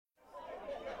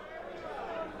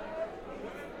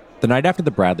The night after the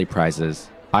Bradley Prizes,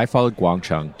 I followed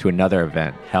Guangcheng to another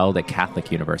event held at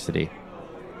Catholic University.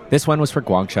 This one was for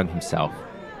Guangcheng himself,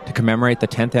 to commemorate the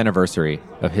 10th anniversary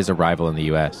of his arrival in the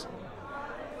U.S.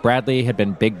 Bradley had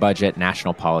been big-budget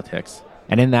national politics,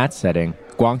 and in that setting,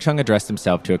 Guangcheng addressed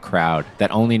himself to a crowd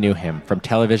that only knew him from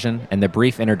television and the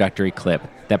brief introductory clip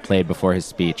that played before his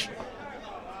speech.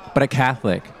 But at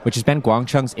Catholic, which has been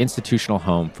Guangcheng's institutional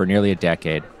home for nearly a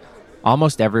decade,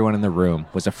 almost everyone in the room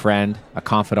was a friend, a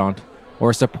confidant, or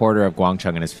a supporter of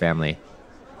Guangcheng and his family.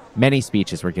 Many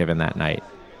speeches were given that night.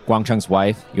 Guangcheng's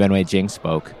wife, Yuan Weijing,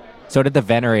 spoke. So did the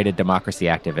venerated democracy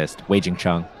activist, Wei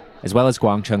Jingcheng, as well as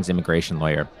Guangcheng's immigration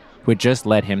lawyer, who had just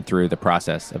led him through the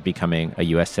process of becoming a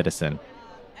U.S. citizen.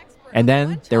 And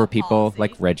then there were people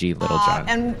like Reggie Littlejohn.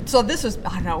 And so this was,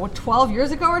 12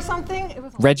 years ago or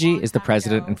something? Reggie is the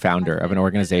president and founder of an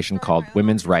organization called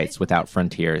Women's Rights Without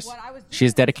Frontiers. She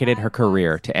has dedicated her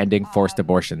career to ending forced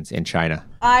abortions in China.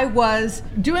 I was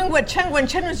doing what Chen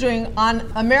Guangcheng was doing on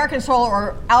American soil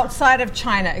or outside of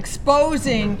China,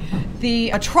 exposing the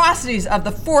atrocities of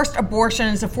the forced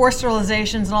abortions, the forced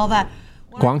sterilizations, and all that.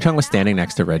 Guangcheng was standing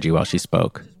next to Reggie while she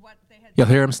spoke. You'll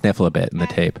hear him sniffle a bit in the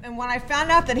tape. And when I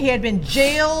found out that he had been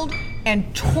jailed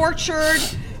and tortured,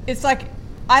 it's like,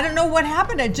 I don't know what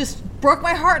happened. It just broke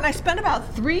my heart. And I spent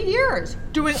about 3 years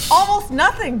doing almost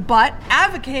nothing but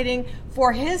advocating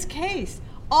for his case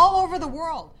all over the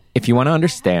world. If you want to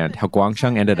understand how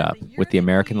Guangcheng ended up with the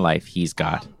American life he's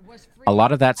got, a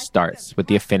lot of that starts with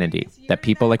the affinity that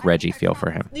people like Reggie feel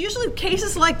for him. Usually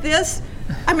cases like this,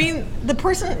 the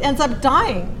person ends up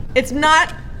dying. It's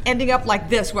not ending up like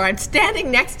this, where I'm standing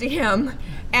next to him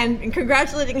and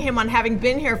congratulating him on having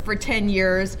been here for 10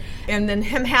 years, and then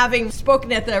him having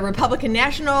spoken at the Republican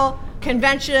National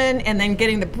Convention, and then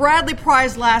getting the Bradley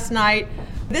Prize last night.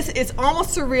 This is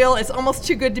almost surreal. It's almost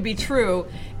too good to be true.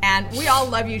 And we all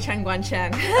love you, Chen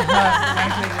Guangcheng.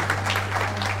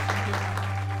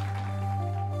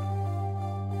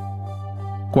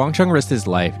 Guangcheng risked his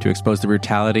life to expose the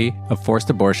brutality of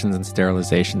forced abortions and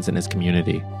sterilizations in his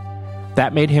community.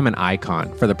 That made him an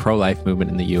icon for the pro-life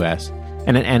movement in the U.S.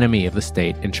 and an enemy of the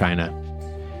state in China.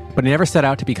 But he never set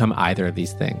out to become either of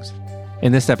these things.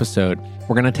 In this episode,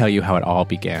 we're going to tell you how it all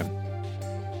began.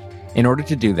 In order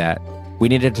to do that, we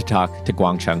needed to talk to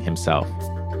Guangcheng himself.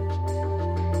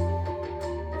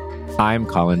 I'm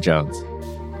Colin Jones.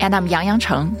 And I'm Yang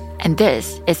Cheng, and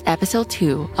this is episode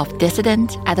 2 of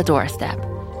Dissident at the Doorstep.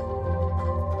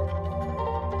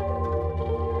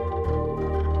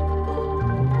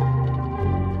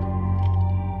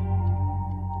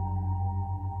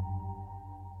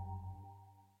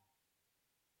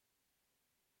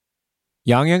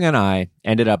 Yang and I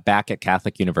ended up back at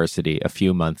Catholic University a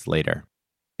few months later.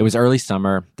 It was early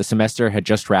summer, the semester had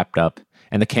just wrapped up,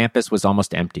 and the campus was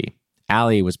almost empty.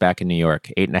 Allie was back in New York,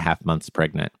 8.5 months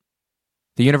pregnant.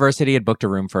 The university had booked a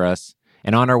room for us,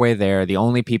 and on our way there, the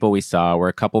only people we saw were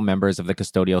a couple members of the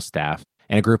custodial staff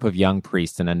and a group of young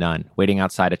priests and a nun waiting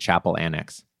outside a chapel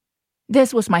annex.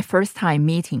 This was my first time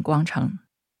meeting Guangcheng.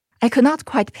 I could not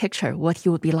quite picture what he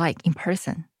would be like in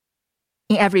person.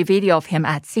 In every video of him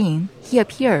I'd seen, he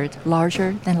appeared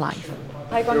larger than life.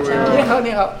 Hi,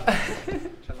 Guangcheng.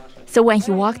 So when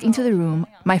he walked into the room,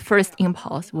 my first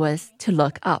impulse was to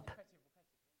look up.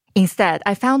 Instead,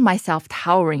 I found myself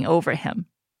towering over him.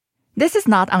 This is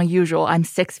not unusual. I'm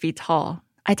 6 feet tall.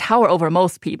 I tower over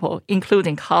most people,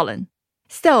 including Colin.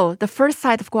 Still, the first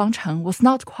sight of Guangcheng was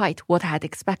not quite what I had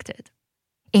expected.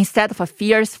 Instead of a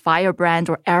fierce firebrand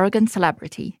or arrogant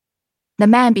celebrity, the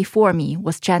man before me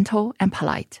was gentle and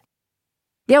polite.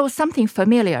 There was something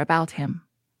familiar about him,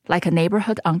 like a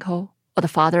neighborhood uncle or the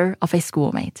father of a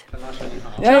schoolmate.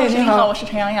 你好，我是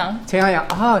陈洋洋。陈洋洋，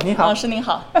你好。老师您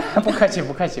好。不客气，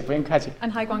不客气，不用客气。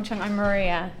And hi Guangcheng, I'm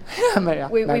Maria. Maria.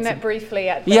 We met briefly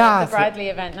at the Bradley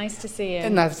event. Nice to see you.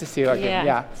 Nice to see you again.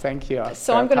 Yeah, thank you.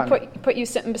 So I'm going to put you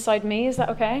sitting beside me. Is that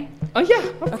okay? Oh yeah,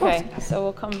 of course. Okay, so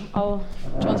we'll come. Do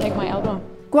you want to take my elbow?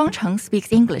 Guangcheng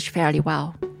speaks English fairly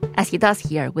well, as he does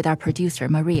here with our producer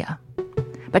Maria.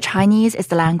 But Chinese is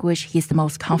the language he's the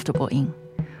most comfortable in,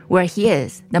 where he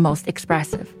is the most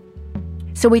expressive.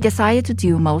 So we decided to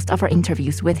do most of our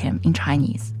interviews with him in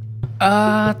Chinese.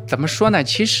 怎么说呢？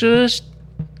其实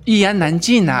一言难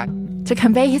尽啊。To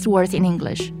convey his words in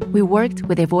English, we worked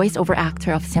with a voiceover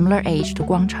actor of similar age to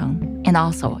Guangcheng and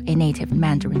also a native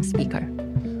Mandarin speaker.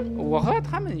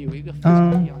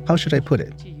 How should I put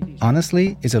it?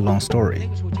 Honestly, it's a long story.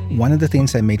 One of the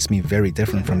things that makes me very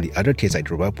different from the other kids I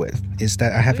grew up with is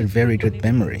that I have a very good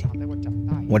memory.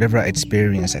 Whatever I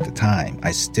experienced at the time,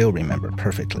 I still remember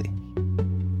perfectly.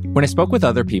 When I spoke with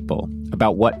other people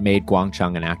about what made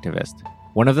Guangcheng an activist,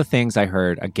 one of the things I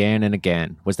heard again and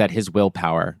again was that his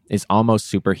willpower is almost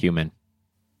superhuman.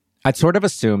 I'd sort of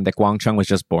assumed that Guangcheng was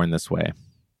just born this way.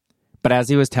 But as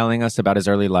he was telling us about his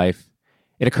early life,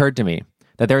 it occurred to me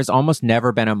that there has almost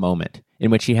never been a moment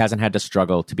in which he hasn't had to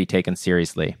struggle to be taken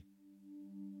seriously.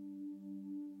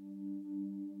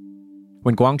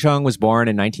 When Guangcheng was born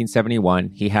in 1971,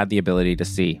 he had the ability to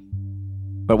see.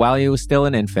 But while he was still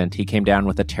an infant, he came down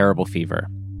with a terrible fever.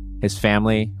 His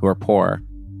family, who are poor,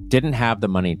 didn't have the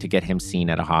money to get him seen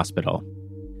at a hospital.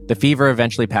 The fever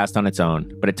eventually passed on its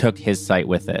own, but it took his sight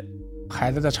with it.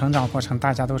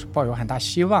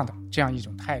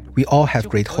 We all have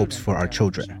great hopes for our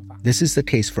children. This is the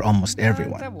case for almost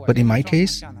everyone. But in my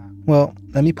case, well,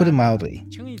 let me put it mildly.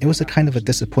 It was a kind of a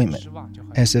disappointment,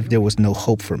 as if there was no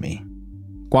hope for me.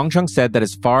 Guangcheng said that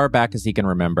as far back as he can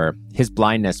remember, his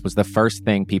blindness was the first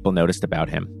thing people noticed about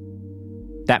him.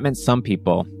 That meant some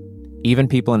people, even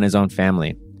people in his own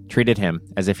family, treated him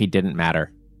as if he didn't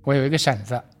matter. I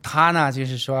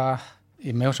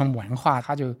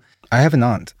have an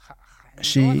aunt.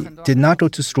 She did not go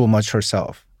to school much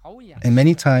herself. And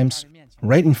many times,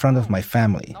 right in front of my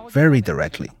family, very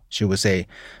directly, she would say,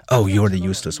 "Oh, you're the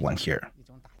useless one here."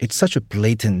 It's such a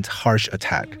blatant, harsh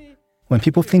attack. When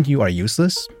people think you are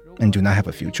useless and do not have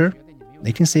a future,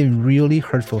 they can say really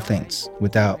hurtful things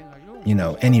without,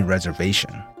 any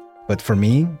reservation. But for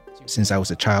me, since I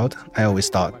was a child, I always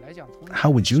thought, how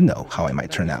would you know how I might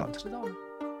turn out?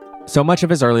 So much of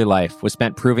his early life was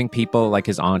spent proving people like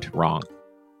his aunt wrong.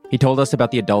 He told us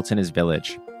about the adults in his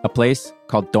village, a place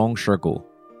called Doorstep.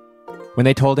 When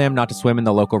they told him not to swim in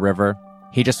the local river,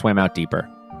 he just swam out deeper.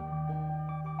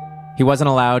 He wasn't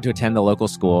allowed to attend the local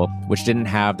school, which didn't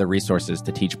have the resources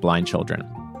to teach blind children.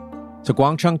 So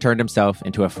Guangcheng turned himself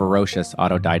into a ferocious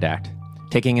autodidact,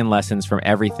 taking in lessons from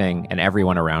everything and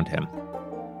everyone around him.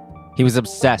 He was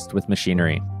obsessed with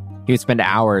machinery. He would spend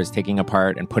hours taking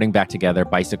apart and putting back together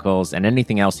bicycles and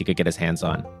anything else he could get his hands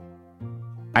on.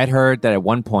 I'd heard that at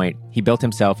one point, he built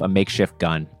himself a makeshift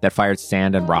gun that fired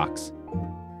sand and rocks.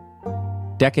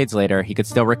 Decades later, he could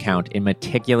still recount in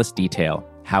meticulous detail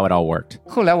how it all worked.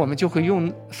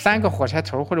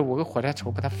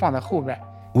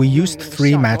 We used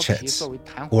 3 match heads,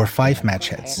 or 5 match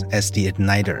heads, as the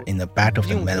igniter in the back of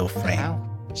the metal frame,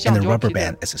 and the rubber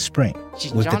band as a spring.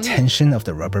 With the tension of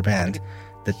the rubber band,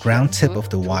 the ground tip of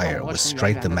the wire would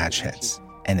strike the match heads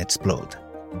and explode.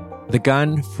 The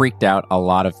gun freaked out a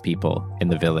lot of people in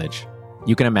the village.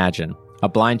 You can imagine a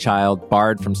blind child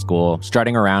barred from school,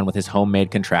 strutting around with his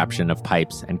homemade contraption of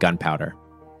pipes and gunpowder.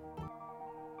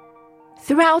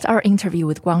 Throughout our interview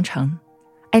with Guangcheng,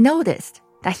 I noticed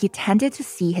that he tended to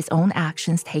see his own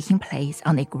actions taking place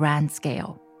on a grand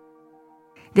scale.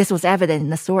 This was evident in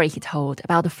the story he told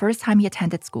about the first time he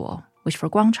attended school, which for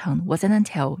Guangcheng wasn't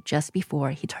until just before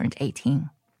he turned 18.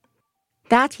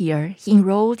 That year, he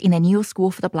enrolled in a new school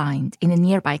for the blind in the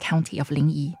nearby county of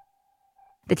Lingyi.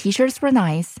 The teachers were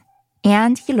nice,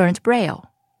 and he learned Braille,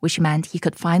 which meant he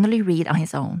could finally read on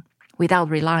his own without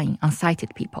relying on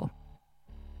sighted people.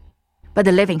 But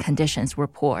the living conditions were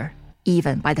poor,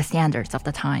 even by the standards of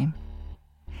the time.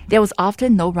 There was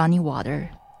often no running water,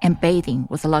 and bathing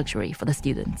was a luxury for the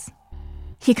students.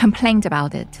 He complained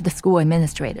about it to the school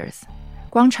administrators.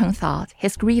 Guangcheng thought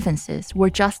his grievances were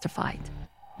justified.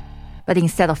 But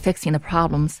instead of fixing the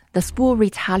problems, the school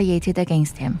retaliated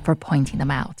against him for pointing them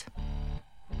out.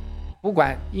 No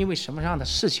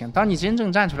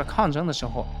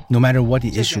matter what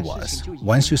the issue was,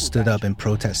 once you stood up and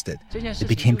protested, it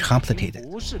became complicated.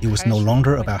 It was no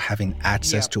longer about having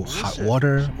access to hot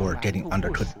water or getting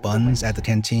undercooked buns at the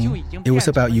canteen. It was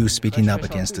about you speaking up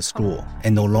against the school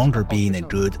and no longer being a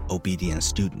good, obedient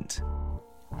student.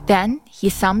 Then he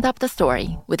summed up the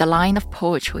story with a line of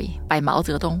poetry by Mao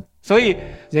Zedong. 所以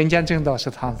人间正道是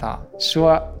沧桑，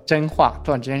说真话、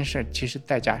做真事，其实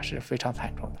代价是非常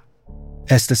惨重的。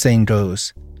 As the saying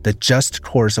goes, the just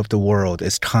course of the world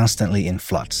is constantly in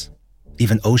flux.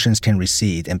 Even oceans can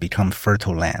recede and become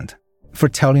fertile land. For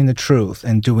telling the truth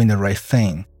and doing the right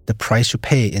thing, the price you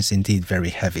pay is indeed very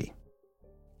heavy.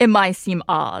 It might seem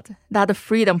odd that a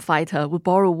freedom fighter would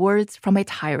borrow words from a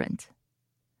tyrant.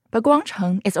 But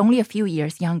Guangcheng is only a few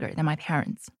years younger than my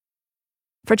parents.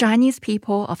 For Chinese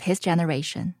people of his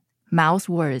generation, Mao's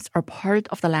words are part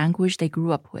of the language they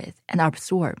grew up with and are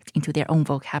absorbed into their own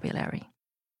vocabulary.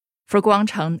 For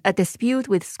Guangcheng, a dispute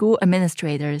with school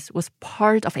administrators was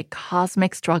part of a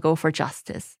cosmic struggle for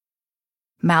justice.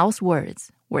 Mao's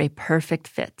words were a perfect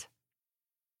fit.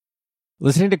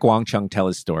 Listening to Guangcheng tell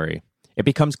his story, it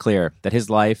becomes clear that his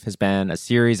life has been a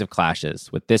series of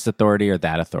clashes with this authority or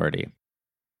that authority.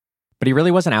 But he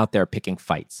really wasn't out there picking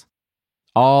fights.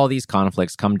 All these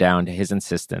conflicts come down to his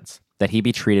insistence that he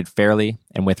be treated fairly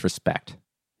and with respect.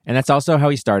 And that's also how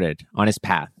he started on his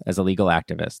path as a legal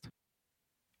activist.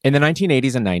 In the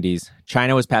 1980s and 90s,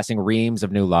 China was passing reams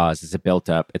of new laws as it built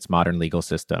up its modern legal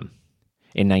system.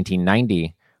 In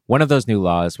 1990, one of those new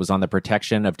laws was on the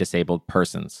protection of disabled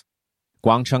persons.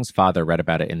 Guangcheng's father read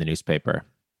about it in the newspaper.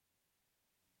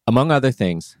 Among other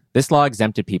things, this law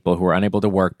exempted people who were unable to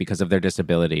work because of their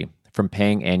disability from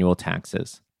paying annual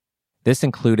taxes. This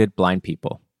included blind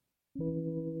people.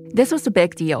 This was a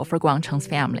big deal for Guangcheng's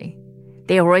family.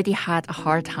 They already had a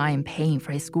hard time paying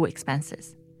for his school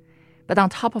expenses. But on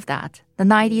top of that, the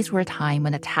 90s were a time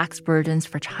when the tax burdens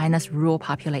for China's rural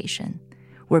population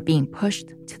were being pushed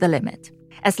to the limit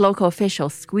as local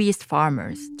officials squeezed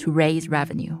farmers to raise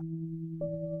revenue.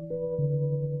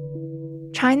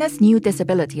 China's new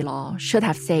disability law should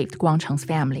have saved Guangcheng's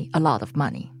family a lot of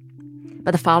money.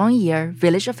 But the following year,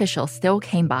 village officials still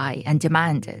came by and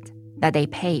demanded that they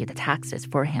pay the taxes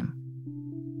for him.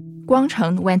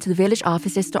 Guangcheng went to the village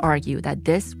offices to argue that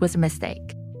this was a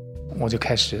mistake.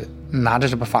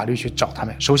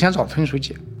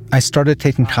 I started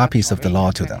taking copies of the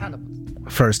law to them.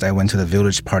 First, I went to the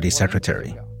village party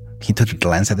secretary. He took a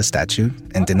glance at the statute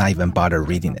and did not even bother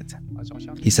reading it.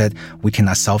 He said, "We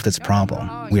cannot solve this problem.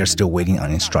 We are still waiting on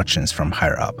instructions from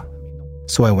higher up."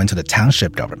 So I went to the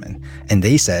township government, and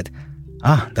they said,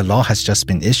 "The law has just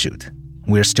been issued.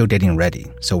 We are still getting ready,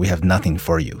 so we have nothing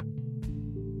for you."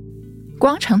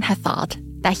 Guangcheng had thought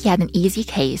that he had an easy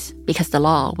case because the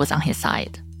law was on his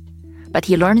side. But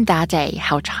he learned that day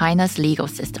how China's legal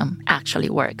system actually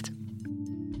worked.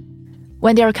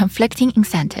 When there are conflicting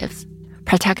incentives,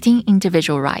 protecting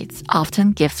individual rights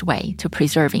often gives way to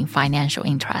preserving financial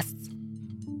interests.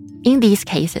 In these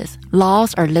cases,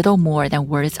 laws are little more than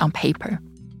words on paper.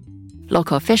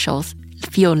 Local officials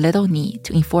feel little need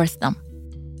to enforce them.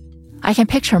 I can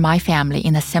picture my family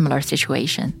in a similar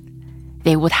situation.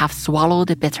 They would have swallowed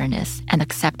the bitterness and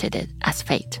accepted it as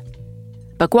fate.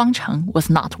 But Guangcheng was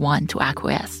not one to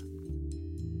acquiesce.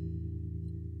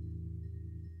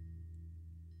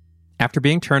 After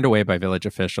being turned away by village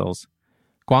officials,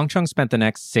 Guangcheng spent the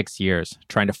next 6 years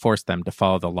trying to force them to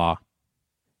follow the law.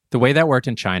 The way that worked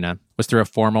in China was through a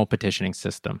formal petitioning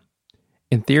system.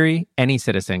 In theory, any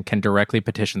citizen can directly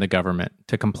petition the government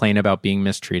to complain about being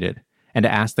mistreated and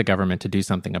to ask the government to do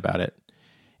something about it.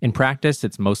 In practice,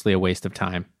 it's mostly a waste of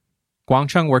time.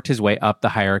 Guangcheng worked his way up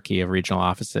the hierarchy of regional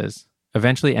offices,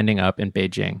 eventually ending up in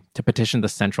Beijing to petition the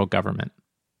central government.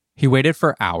 He waited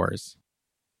for hours.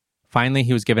 Finally,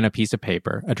 he was given a piece of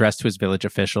paper addressed to his village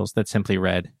officials that simply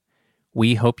read,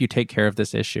 "We hope you take care of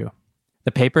this issue."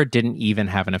 The paper didn't even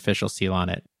have an official seal on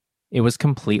it. It was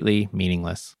completely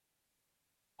meaningless.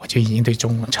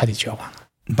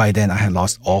 By then, I had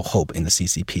lost all hope in the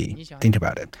CCP. Think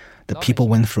about it. The people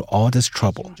went through all this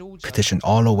trouble, petitioned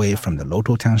all the way from the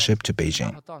local township to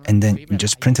Beijing. And then you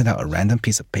just printed out a random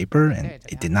piece of paper and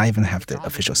it did not even have the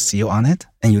official seal on it.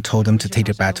 And you told them to take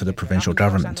it back to the provincial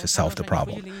government to solve the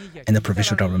problem. And the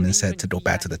provincial government said to go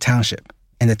back to the township.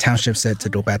 And the township said to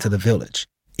go back to the village.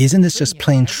 Isn't this just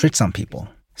playing tricks on people?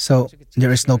 So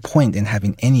there is no point in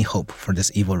having any hope for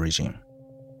this evil regime.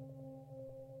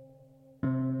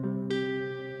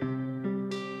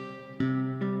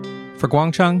 For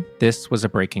Guangcheng, this was a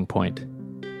breaking point.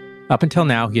 Up until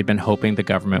now, he had been hoping the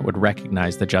government would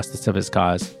recognize the justice of his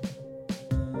cause.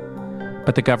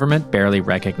 But the government barely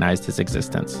recognized his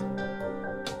existence.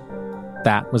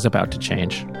 That was about to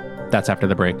change. That's after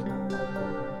the break.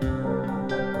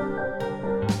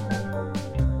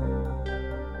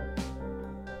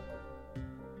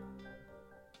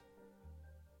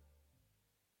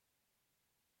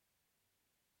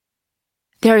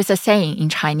 There is a saying in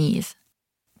Chinese,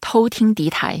 偷听敌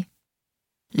台,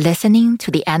 listening to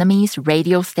the enemy's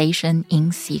radio station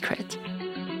in secret.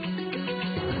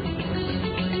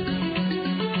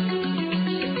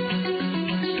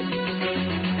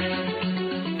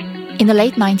 In the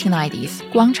late 1990s,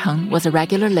 Guangcheng was a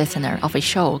regular listener of a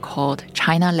show called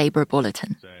China Labor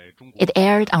Bulletin. It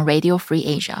aired on Radio Free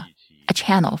Asia, a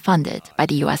channel funded by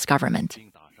the US government.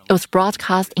 It was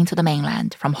broadcast into the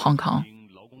mainland from Hong Kong.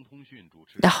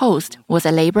 The host was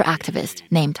a labor activist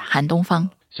named Han Dongfang.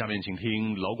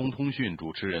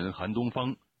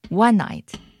 One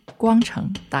night,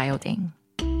 Guangcheng dialed in.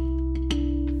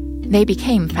 They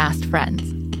became fast friends.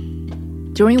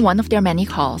 During one of their many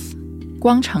calls,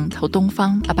 Guangcheng told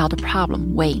Dongfang about a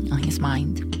problem weighing on his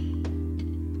mind.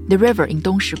 The river in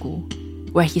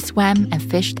Dongshigu, where he swam and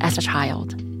fished as a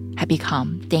child, had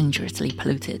become dangerously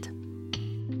polluted.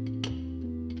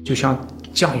 就像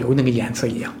酱油那个颜色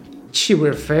一样。气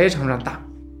味非常的大。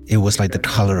It was like the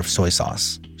color of soy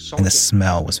sauce, and the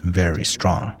smell was very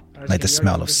strong, like the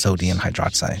smell of sodium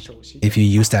hydroxide. If you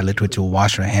use that liquid to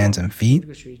wash your hands and feet,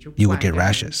 you would get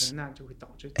rashes.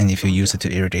 And if you use it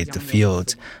to irrigate the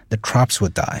fields, the crops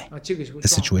would die. The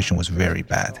situation was very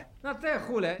bad.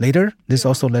 Later, this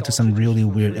also led to some really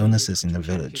weird illnesses in the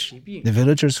village. The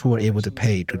villagers who were able to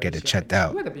pay to get it checked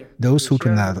out, those who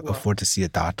could not afford to see a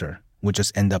doctor, would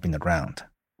just end up in the ground.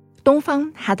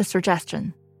 Dongfang had a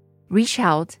suggestion: reach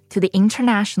out to the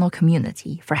international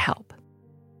community for help.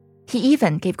 He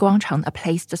even gave Guangcheng a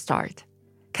place to start,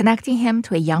 connecting him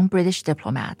to a young British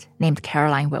diplomat named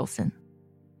Caroline Wilson.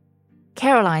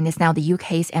 Caroline is now the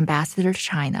UK's ambassador to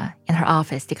China, and her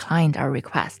office declined our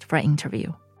request for an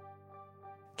interview.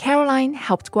 Caroline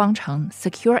helped Guangcheng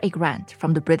secure a grant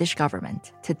from the British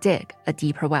government to dig a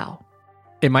deeper well.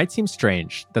 It might seem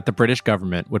strange that the British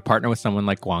government would partner with someone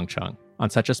like Guangcheng on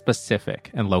such a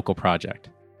specific and local project.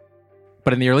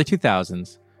 But in the early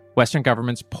 2000s, Western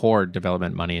governments poured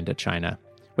development money into China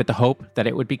with the hope that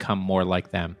it would become more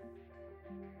like them.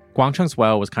 Guangcheng's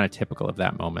well was kind of typical of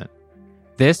that moment.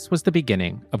 This was the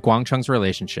beginning of Guangcheng's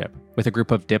relationship with a group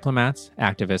of diplomats,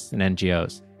 activists, and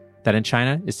NGOs that in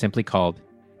China is simply called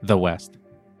the West.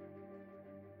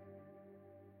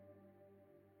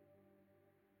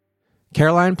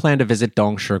 Caroline planned to visit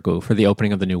Dong Shigu for the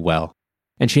opening of the new well,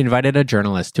 and she invited a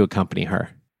journalist to accompany her.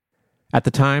 At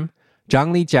the time,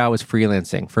 Zhang Lijia was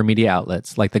freelancing for media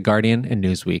outlets like The Guardian and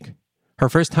Newsweek. Her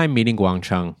first time meeting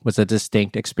Guangcheng was a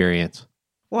distinct experience.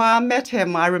 When I met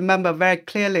him, I remember very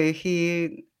clearly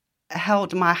he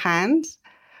held my hand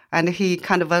and he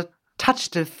kind of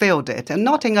touched and felt it, and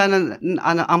not in an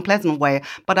unpleasant way,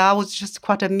 but I was just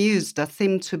quite amused. It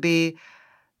seemed to be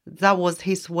that was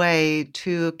his way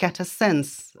to get a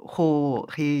sense who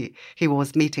he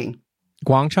was meeting.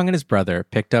 Guangcheng and his brother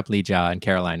picked up Li Jia and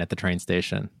Caroline at the train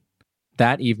station.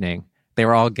 That evening, they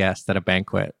were all guests at a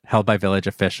banquet held by village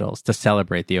officials to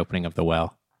celebrate the opening of the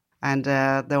well. And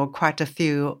there were quite a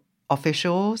few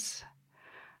officials,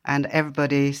 and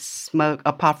everybody smoked,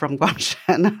 apart from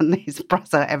Guangcheng and his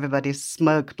brother, everybody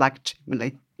smoked like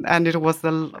chimney. And it was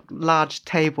a large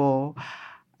table,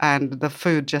 and the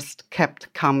food just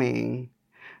kept coming.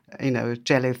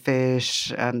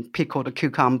 Jellyfish and pickled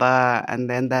cucumber, and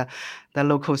then the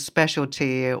local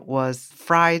specialty was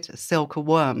fried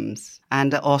silkworms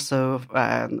and also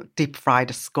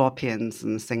deep-fried scorpions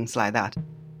and things like that.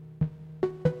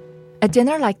 A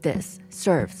dinner like this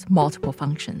serves multiple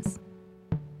functions.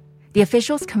 The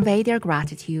officials convey their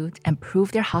gratitude and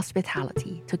prove their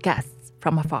hospitality to guests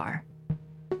from afar.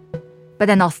 But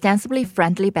an ostensibly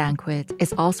friendly banquet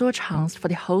is also a chance for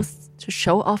the hosts to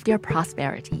show off their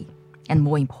prosperity and,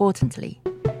 more importantly,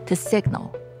 to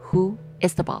signal who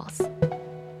is the boss.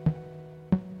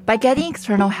 By getting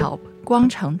external help,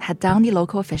 Guangcheng had done the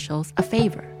local officials a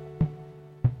favor.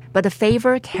 But the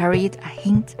favor carried a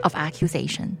hint of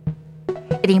accusation.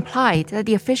 It implied that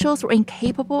the officials were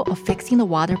incapable of fixing the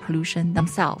water pollution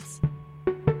themselves.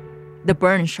 The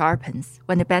burn sharpens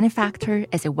when the benefactor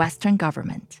is a Western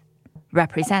government,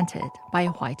 represented by a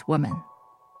white woman.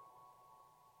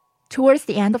 Towards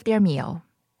the end of their meal,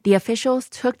 the officials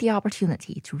took the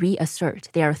opportunity to reassert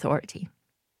their authority.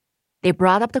 They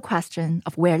brought up the question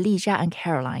of where Li Jia and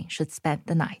Caroline should spend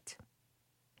the night.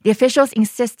 The officials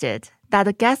insisted that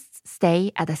the guests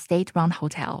stay at a state-run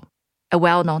hotel, a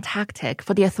well-known tactic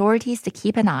for the authorities to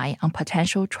keep an eye on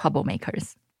potential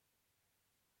troublemakers.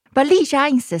 But Li Jia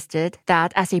insisted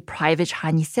that as a private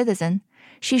Chinese citizen,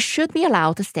 she should be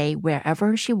allowed to stay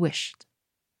wherever she wished.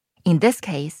 In this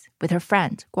case, with her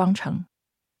friend Guangcheng.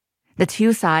 The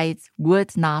two sides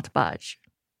would not budge.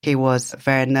 He was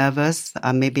very nervous,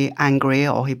 maybe angry,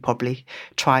 or he probably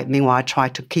tried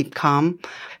to keep calm.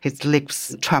 His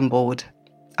lips trembled.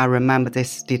 I remember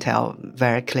this detail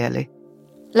very clearly.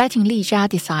 Letting Li Jia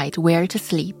decide where to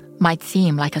sleep might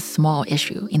seem like a small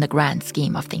issue in the grand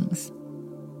scheme of things.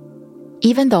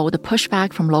 Even though the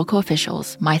pushback from local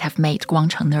officials might have made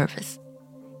Guangcheng nervous,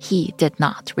 he did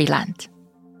not relent.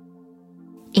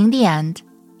 In the end,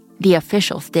 the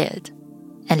officials did,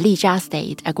 and Li Jia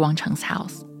stayed at Guangcheng's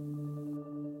house.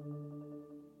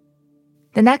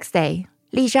 The next day,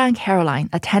 Li Jia and Caroline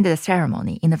attended a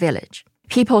ceremony in the village.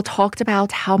 People talked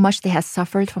about how much they had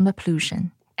suffered from the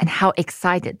pollution and how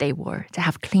excited they were to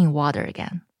have clean water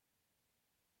again.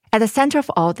 At the center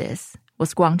of all this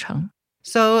was Guangcheng.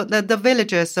 So the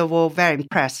villagers were very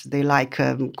impressed. They like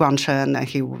Guangcheng.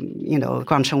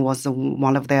 Guangcheng was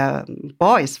one of their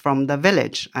boys from the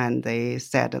village, and they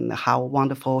said how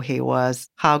wonderful he was,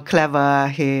 how clever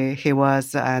he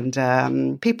was,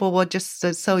 and people were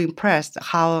just so impressed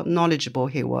how knowledgeable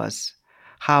he was,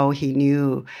 how he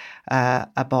knew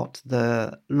about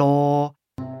the law.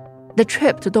 The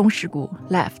trip to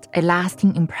Dongshigu left a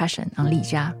lasting impression on Li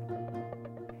Jia.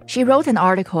 She wrote an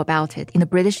article about it in the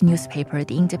British newspaper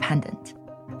The Independent,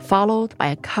 followed by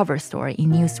a cover story in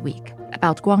Newsweek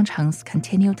about Guangcheng's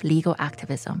continued legal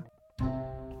activism.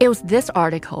 It was this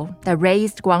article that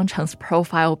raised Guangcheng's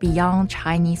profile beyond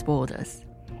Chinese borders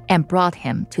and brought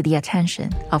him to the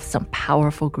attention of some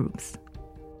powerful groups.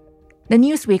 The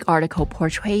Newsweek article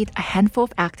portrayed a handful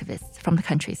of activists from the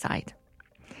countryside.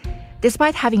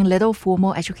 Despite having little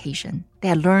formal education, they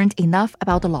had learned enough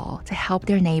about the law to help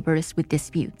their neighbors with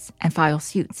disputes and file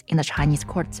suits in the Chinese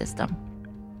court system.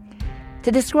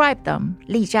 To describe them,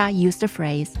 Li Jia used the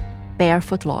phrase,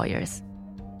 barefoot lawyers.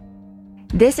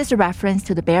 This is a reference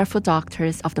to the barefoot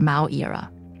doctors of the Mao era,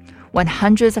 when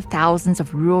hundreds of thousands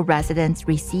of rural residents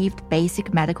received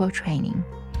basic medical training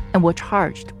and were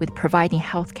charged with providing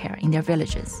healthcare in their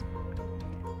villages.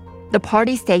 The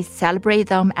party states celebrate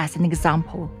them as an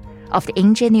example of the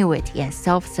ingenuity and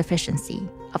self-sufficiency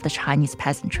of the Chinese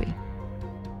peasantry.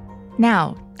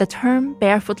 Now, the term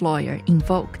barefoot lawyer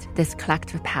invoked this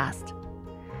collective past,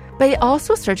 but it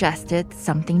also suggested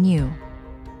something new.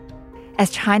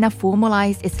 As China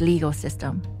formalized its legal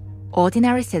system,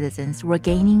 ordinary citizens were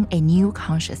gaining a new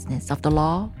consciousness of the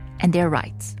law and their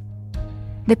rights.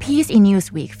 The piece in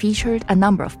Newsweek featured a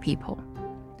number of people,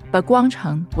 but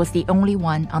Guangcheng was the only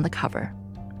one on the cover.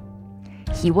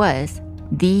 He was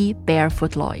the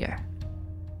barefoot lawyer.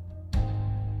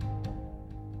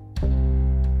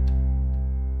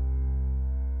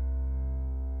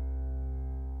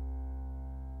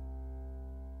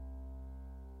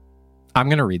 I'm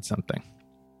going to read something.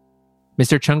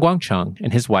 Mr. Chen Guangcheng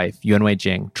and his wife, Yuan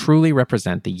Weijing, truly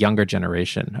represent the younger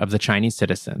generation of the Chinese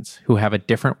citizens who have a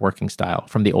different working style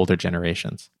from the older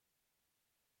generations.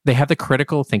 They have the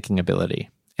critical thinking ability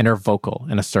and are vocal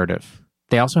and assertive.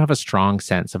 They also have a strong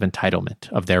sense of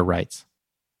entitlement of their rights.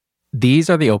 These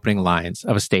are the opening lines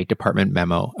of a State Department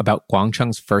memo about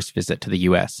Guangcheng's first visit to the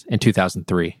U.S. in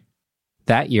 2003.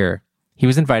 That year, he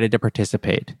was invited to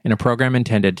participate in a program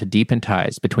intended to deepen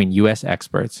ties between U.S.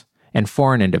 experts and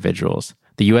foreign individuals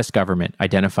the U.S. government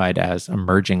identified as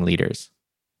emerging leaders.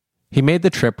 He made the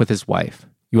trip with his wife,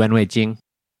 Yuan Weijing.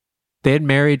 They had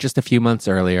married just a few months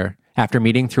earlier after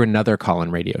meeting through another call-in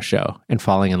radio show and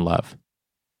falling in love.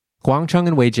 Guangcheng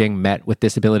and Weijing met with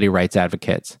disability rights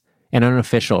advocates and an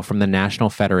official from the National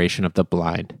Federation of the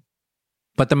Blind.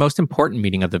 But the most important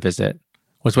meeting of the visit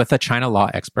was with a China law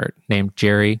expert named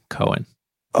Jerry Cohen.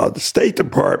 The State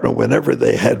Department, whenever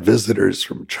they had visitors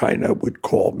from China, would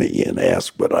call me and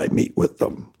ask would I meet with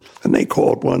them. And they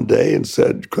called one day and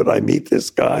said, could I meet this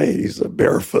guy? He's a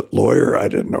barefoot lawyer. I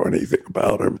didn't know anything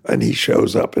about him. And he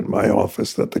shows up in my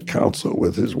office at the council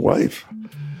with his wife.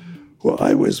 Well,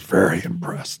 I was very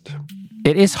impressed.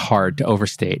 It is hard to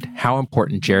overstate how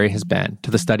important Jerry has been to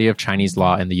the study of Chinese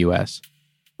law in the U.S.,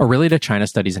 or really to China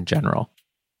studies in general.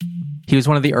 He was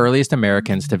one of the earliest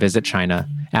Americans to visit China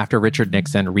after Richard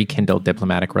Nixon rekindled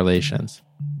diplomatic relations.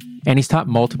 And he's taught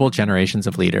multiple generations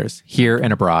of leaders, here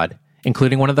and abroad,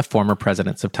 including one of the former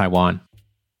presidents of Taiwan.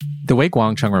 The way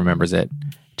Guangcheng remembers it,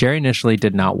 Jerry initially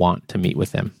did not want to meet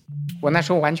with him. At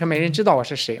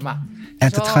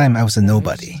the time, I was a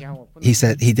nobody. He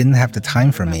said he didn't have the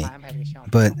time for me,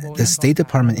 but the State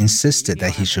Department insisted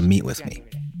that he should meet with me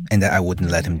and that I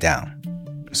wouldn't let him down.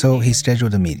 So he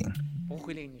scheduled a meeting.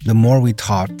 The more we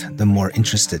talked, the more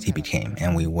interested he became,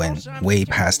 and we went way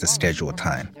past the scheduled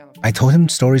time. I told him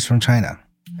stories from China.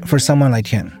 For someone like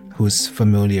him, who's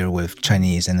familiar with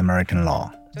Chinese and American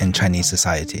law and Chinese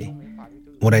society,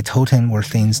 what I told him were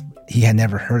things he had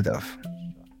never heard of.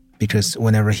 Because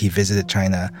whenever he visited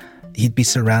China, he'd be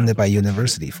surrounded by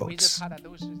university folks.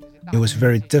 It was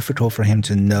very difficult for him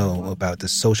to know about the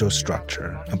social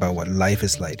structure, about what life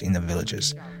is like in the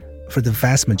villages, for the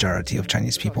vast majority of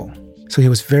Chinese people. So he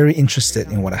was very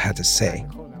interested in what I had to say.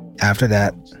 After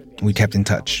that, we kept in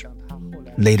touch.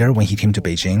 Later, when he came to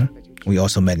Beijing, we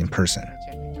also met in person.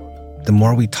 The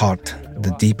more we talked,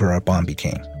 the deeper our bond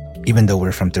became, even though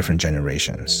we're from different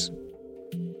generations.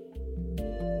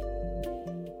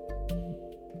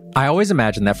 I always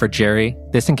imagined that for Jerry,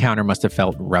 this encounter must have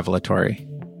felt revelatory.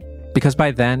 Because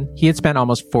by then, he had spent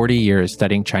almost 40 years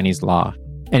studying Chinese law,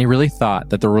 and he really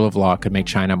thought that the rule of law could make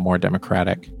China more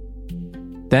democratic.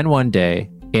 Then one day,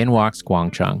 in walks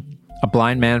Guangcheng, a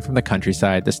blind man from the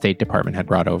countryside the State Department had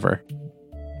brought over.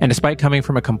 And despite coming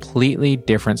from a completely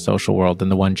different social world than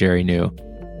the one Jerry knew,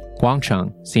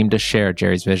 Guangcheng seemed to share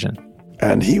Jerry's vision.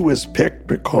 And he was picked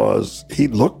because he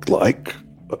looked like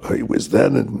he was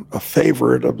then a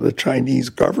favorite of the Chinese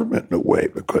government in a way,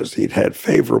 because he'd had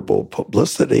favorable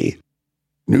publicity.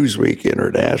 Newsweek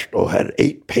International had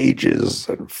 8 pages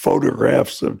and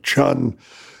photographs of Chun,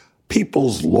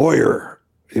 people's lawyer,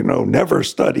 never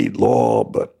studied law,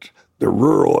 but the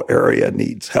rural area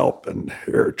needs help. And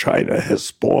here China has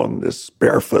spawned this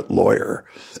barefoot lawyer,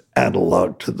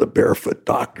 analog to the barefoot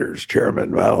doctors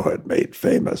Chairman Mao had made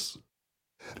famous.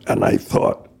 And I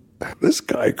thought, this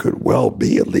guy could well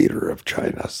be a leader of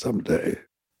China someday.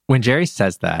 When Jerry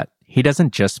says that, he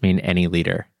doesn't just mean any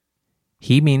leader.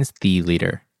 He means the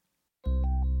leader.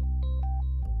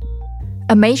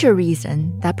 A major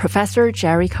reason that Professor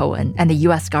Jerry Cohen and the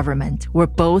U.S. government were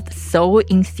both so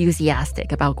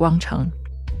enthusiastic about Guangcheng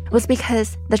was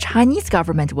because the Chinese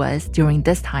government was during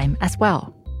this time as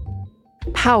well.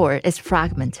 Power is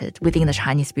fragmented within the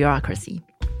Chinese bureaucracy.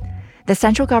 The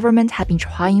central government had been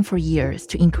trying for years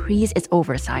to increase its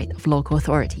oversight of local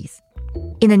authorities.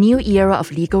 In the new era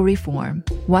of legal reform,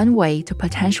 one way to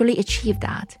potentially achieve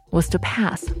that was to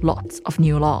pass lots of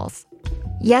new laws.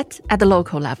 Yet, at the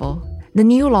local level, the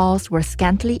new laws were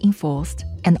scantily enforced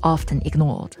and often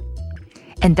ignored.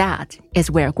 And that is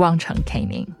where Guangcheng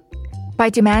came in. By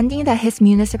demanding that his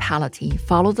municipality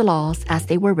follow the laws as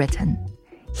they were written,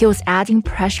 he was adding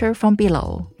pressure from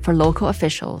below for local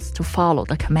officials to follow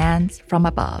the commands from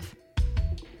above.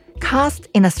 Cast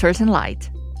in a certain light,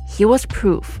 he was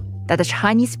proof that the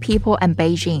Chinese people and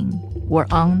Beijing were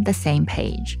on the same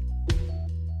page.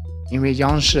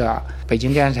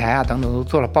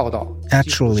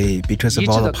 Actually, because of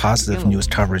all the positive news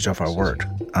coverage of our work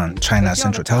on China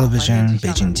Central Television,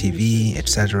 Beijing TV,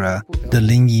 etc., the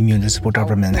Linyi municipal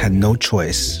government had no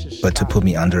choice but to put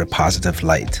me under a positive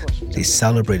light. They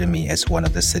celebrated me as one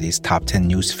of the city's top 10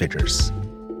 news figures.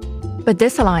 But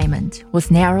this alignment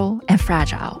was narrow and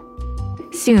fragile.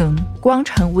 Soon,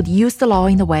 Guangcheng would use the law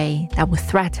in a way that would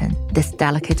threaten this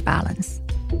delicate balance.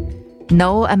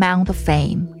 No amount of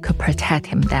fame could protect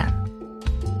him then.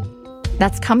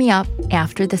 That's coming up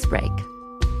after this break.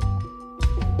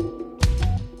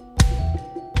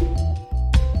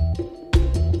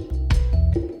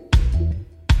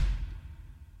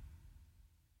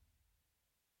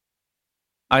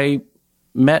 I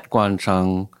met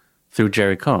Guangcheng through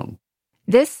Jerry Cohen.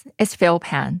 This is Phil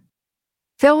Pan.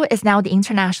 Phil is now the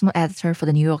international editor for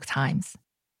the New York Times.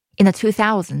 In the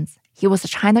 2000s, he was a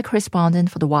China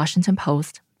correspondent for the Washington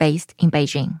Post, based in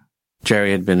Beijing.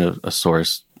 Jerry had been a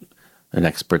source, an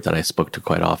expert that I spoke to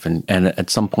quite often. And at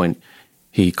some point,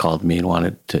 he called me and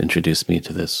wanted to introduce me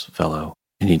to this fellow.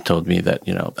 And he told me that,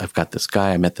 I've got this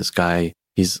guy, I met this guy.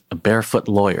 He's a barefoot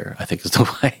lawyer, I think is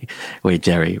the way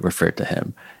Jerry referred to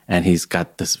him. And he's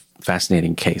got this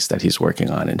fascinating case that he's working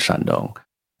on in Shandong.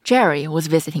 Jerry was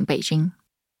visiting Beijing.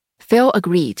 Phil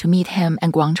agreed to meet him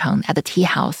and Guangcheng at the tea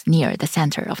house near the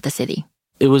center of the city.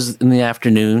 It was in the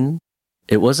afternoon.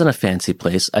 It wasn't a fancy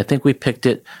place. I think we picked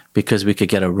it because we could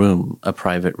get a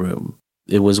private room.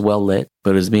 It was well lit,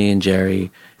 but it was me and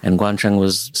Jerry, and Guangcheng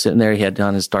was sitting there. He had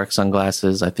on his dark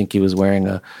sunglasses. I think he was wearing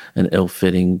an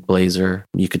ill-fitting blazer.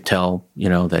 You could tell,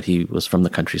 that he was from the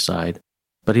countryside.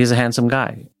 But he's a handsome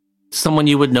guy. Someone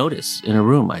you would notice in a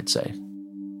room, I'd say.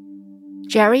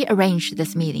 Jerry arranged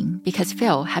this meeting because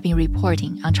Phil had been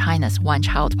reporting on China's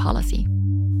one-child policy,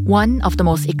 one of the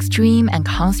most extreme and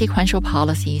consequential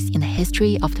policies in the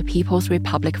history of the People's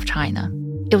Republic of China.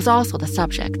 It was also the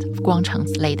subject of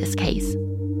Guangcheng's latest case,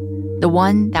 the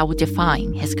one that would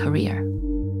define his career.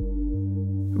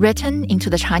 Written into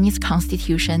the Chinese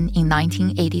Constitution in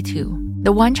 1982,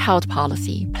 the one-child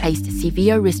policy placed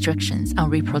severe restrictions on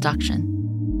reproduction.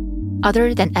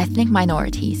 Other than ethnic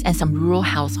minorities and some rural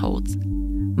households,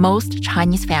 most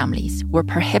Chinese families were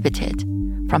prohibited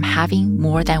from having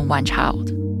more than one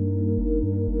child.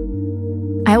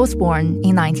 I was born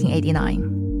in 1989.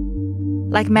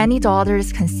 Like many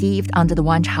daughters conceived under the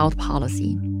one-child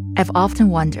policy, I've often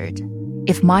wondered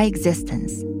if my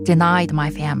existence denied my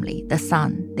family the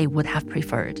son they would have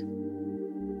preferred.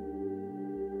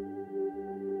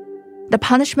 The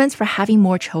punishments for having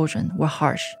more children were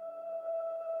harsh.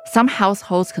 Some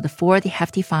households could afford the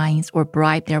hefty fines or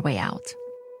bribe their way out.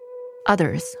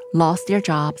 Others lost their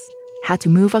jobs, had to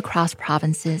move across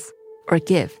provinces, or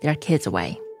give their kids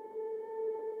away.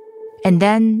 And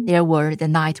then there were the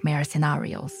nightmare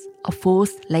scenarios of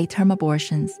forced late-term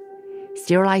abortions,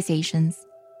 sterilizations,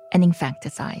 and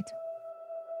infanticide.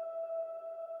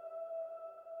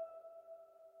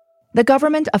 The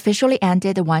government officially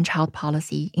ended the one-child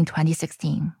policy in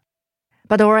 2016.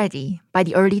 But already, by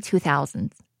the early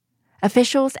 2000s,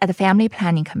 officials at the Family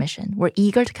Planning Commission were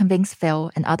eager to convince Phil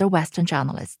and other Western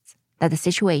journalists that the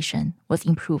situation was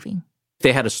improving.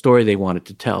 They had a story they wanted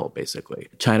to tell, basically.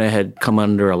 China had come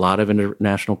under a lot of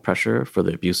international pressure for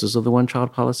the abuses of the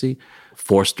one-child policy.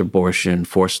 Forced abortion,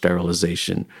 forced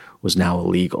sterilization was now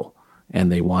illegal.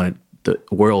 And they wanted the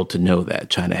world to know that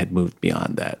China had moved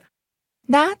beyond that.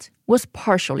 That was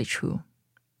partially true.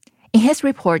 In his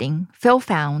reporting, Phil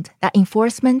found that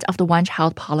enforcement of the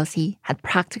one-child policy had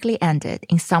practically ended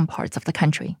in some parts of the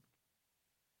country.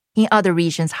 In other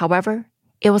regions, however,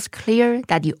 it was clear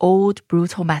that the old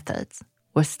brutal methods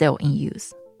were still in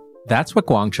use. That's what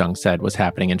Guangcheng said was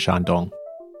happening in Shandong.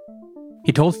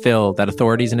 He told Phil that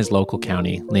authorities in his local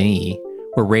county, Linyi,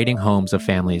 were raiding homes of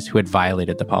families who had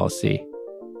violated the policy.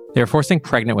 They were forcing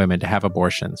pregnant women to have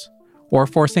abortions, or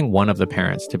forcing one of the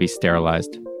parents to be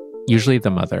sterilized, usually the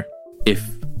mother.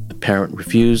 If the parent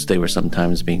refused, they were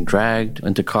sometimes being dragged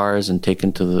into cars and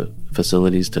taken to the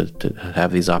facilities to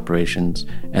have these operations.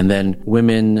 And then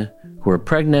women who were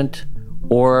pregnant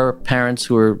or parents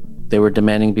they were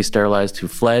demanding be sterilized who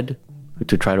fled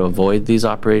to try to avoid these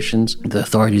operations, the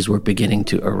authorities were beginning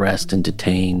to arrest and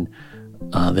detain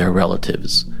their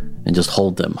relatives and just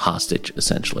hold them hostage,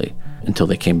 essentially, until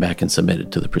they came back and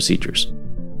submitted to the procedures.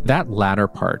 That latter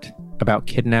part, about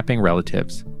kidnapping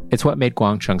relatives, it's what made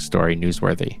Guangcheng's story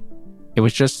newsworthy. It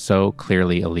was just so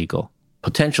clearly illegal.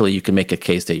 Potentially, you can make a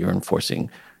case that you're enforcing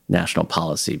national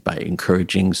policy by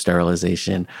encouraging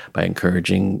sterilization, by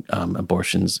encouraging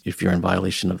abortions if you're in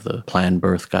violation of the planned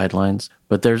birth guidelines.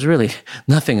 But there's really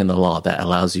nothing in the law that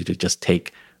allows you to just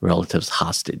take relatives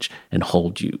hostage and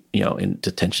hold you, in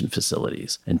detention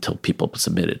facilities until people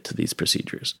submitted to these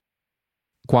procedures.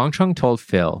 Guangcheng told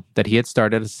Phil that he had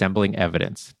started assembling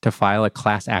evidence to file a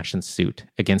class action suit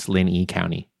against Linyi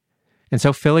County. And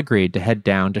so Phil agreed to head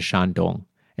down to Shandong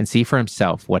and see for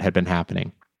himself what had been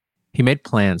happening. He made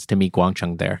plans to meet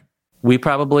Guangcheng there. We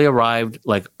probably arrived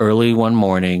early one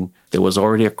morning. There was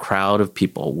already a crowd of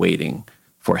people waiting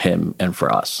for him and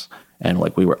for us. And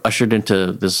we were ushered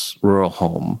into this rural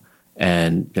home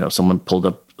and, someone pulled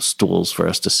up stools for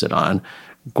us to sit on.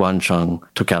 Guangcheng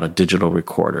took out a digital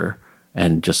recorder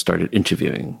and just started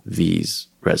interviewing these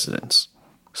residents.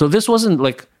 So this wasn't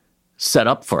set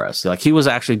up for us. He was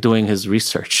actually doing his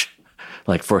research,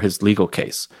 for his legal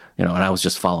case, and I was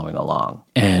just following along.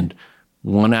 And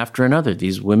one after another,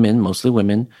 these women, mostly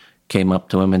women, came up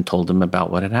to him and told him about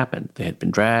what had happened. They had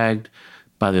been dragged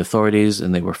by the authorities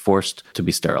and they were forced to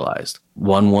be sterilized.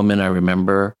 One woman, I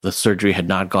remember, the surgery had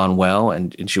not gone well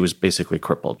and she was basically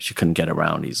crippled. She couldn't get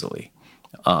around easily.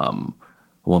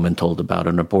 A woman told about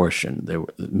an abortion.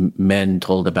 Men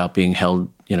told about being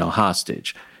held,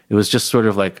 hostage. It was just sort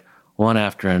of one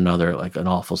after another, an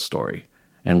awful story.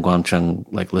 And Guangcheng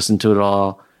listened to it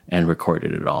all and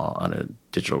recorded it all on a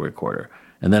digital recorder.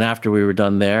 And then after we were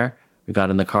done there, we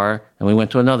got in the car and we went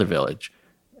to another village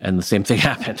and the same thing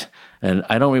happened. And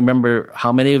I don't remember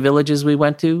how many villages we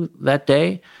went to that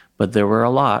day, but there were a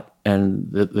lot. And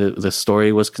the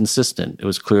story was consistent. It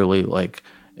was clearly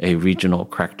a regional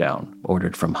crackdown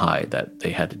ordered from high that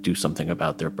they had to do something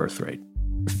about their birth rate.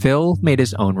 Phil made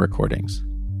his own recordings,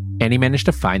 and he managed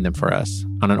to find them for us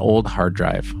on an old hard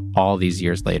drive all these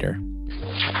years later.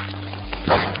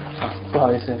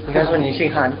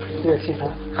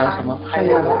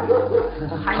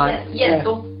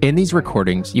 In these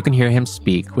recordings, you can hear him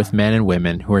speak with men and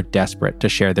women who are desperate to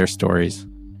share their stories.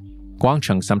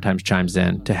 Guangcheng sometimes chimes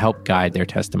in to help guide their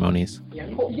testimonies.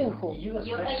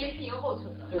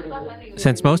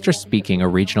 Since most are speaking a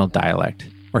regional dialect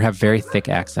or have very thick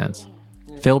accents,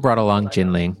 Phil brought along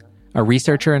Jinling, a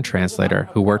researcher and translator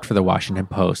who worked for the Washington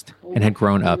Post and had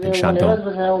grown up in Shandong.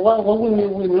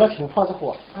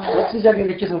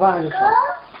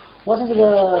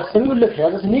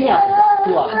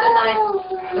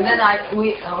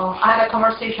 I had a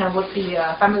conversation with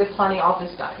the family planning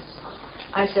office guys.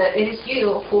 I said, it is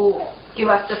you who give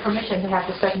us the permission to have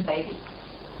the second baby.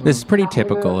 This is pretty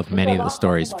typical of many of the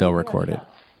stories Phil recorded.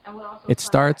 It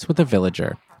starts with a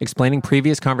villager explaining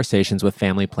previous conversations with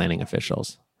family planning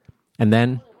officials. And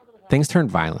then, things turn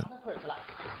violent.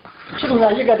 Almost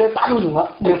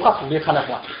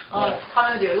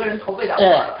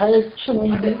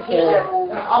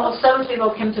 7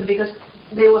 people came to because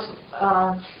they was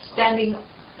standing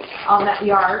on that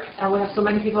yard, and we have so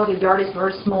many people, the yard is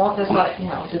very small, that's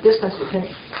the distance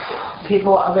between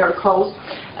people are very close,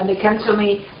 and they came to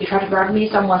me, they tried to grab me,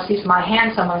 someone sees my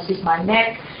hand, someone sees my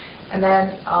neck, and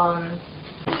then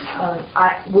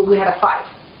we had a fight.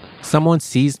 Someone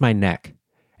seized my neck,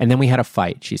 and then we had a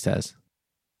fight, she says.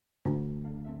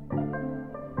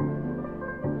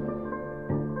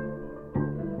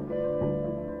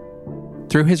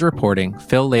 Through his reporting,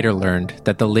 Phil later learned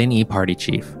that the Linyi party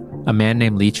chief, a man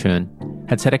named Li Chun,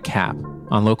 had set a cap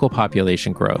on local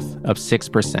population growth of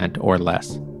 6% or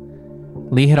less.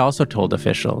 Li had also told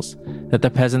officials that the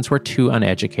peasants were too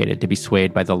uneducated to be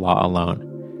swayed by the law alone,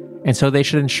 and so they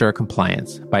should ensure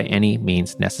compliance by any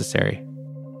means necessary.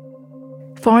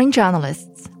 Foreign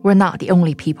journalists were not the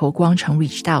only people Guangcheng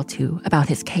reached out to about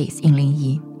his case in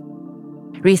Linyi.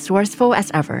 Resourceful as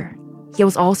ever, he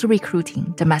was also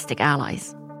recruiting domestic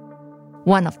allies.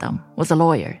 One of them was a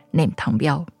lawyer named Teng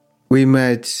Biao. We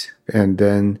met, and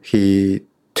then he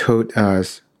told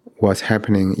us what's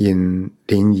happening in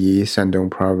Linyi,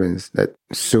 Shandong province, that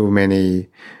so many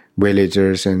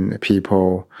villagers and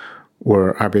people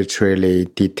were arbitrarily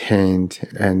detained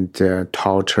and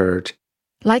tortured.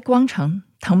 Like Guangcheng,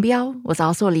 Teng Biao was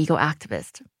also a legal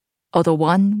activist, although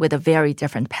one with a very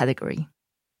different pedigree.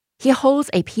 He holds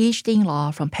a PhD in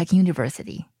law from Peking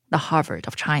University, the Harvard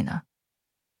of China.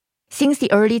 Since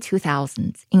the early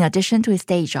 2000s, in addition to his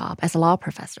day job as a law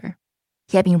professor,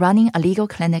 he had been running a legal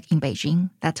clinic in Beijing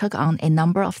that took on a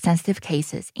number of sensitive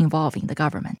cases involving the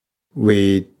government.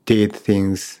 We did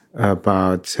things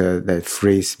about the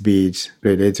free speech,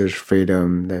 religious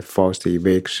freedom, the forced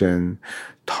eviction,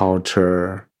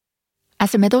 torture.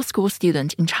 As a middle school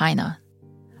student in China,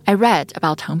 I read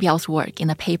about Teng Biao's work in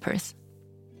the papers.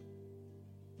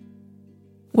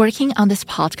 Working on this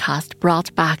podcast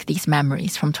brought back these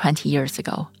memories from 20 years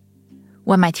ago,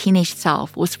 when my teenage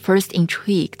self was first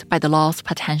intrigued by the law's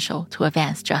potential to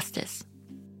advance justice.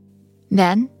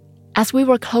 Then, as we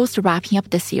were close to wrapping up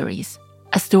the series,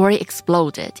 a story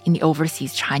exploded in the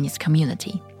overseas Chinese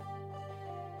community.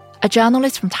 A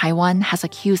journalist from Taiwan has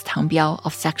accused Teng Biao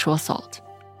of sexual assault.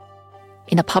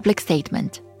 In a public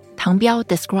statement, Teng Biao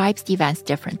describes the events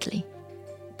differently,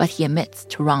 but he admits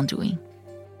to wrongdoing.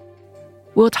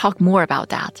 We'll talk more about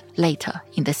that later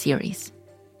in the series.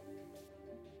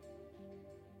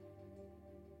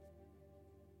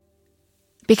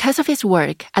 Because of his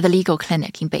work at the legal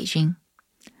clinic in Beijing,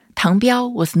 Teng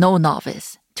Biao was no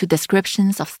novice to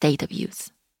descriptions of state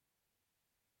abuse.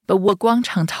 But what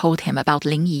Guangcheng told him about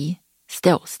Linyi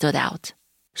still stood out.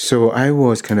 So I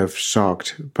was kind of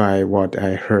shocked by what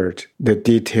I heard, the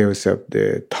details of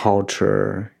the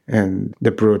torture and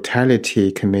the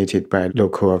brutality committed by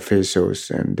local officials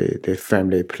and the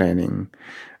family planning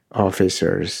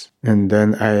officers. And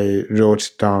then I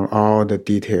wrote down all the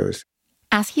details.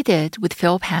 As he did with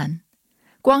Phil Pan,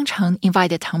 Guangcheng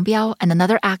invited Teng Biao and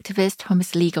another activist from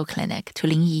his legal clinic to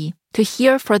Linyi to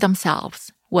hear for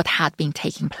themselves what had been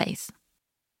taking place.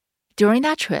 During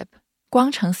that trip,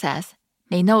 Guangcheng says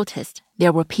they noticed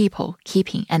there were people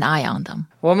keeping an eye on them.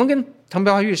 One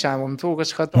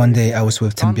day I was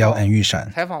with Teng Biao and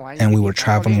Yushan, and we were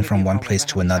traveling from one place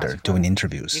to another doing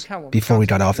interviews. Before we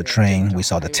got off the train, we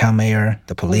saw the town mayor,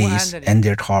 the police, and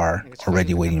their car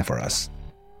already waiting for us.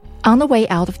 On the way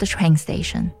out of the train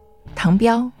station, Teng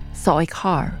Biao saw a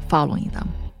car following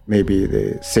them. Maybe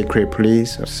the secret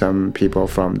police or some people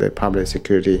from the Public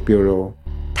Security Bureau.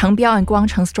 Teng Biao and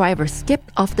Guangcheng's driver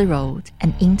skipped off the road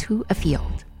and into a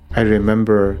field. I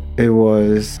remember it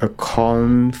was a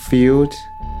cornfield,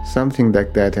 something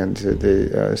like that, and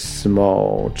the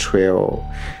small trail.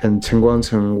 And Chen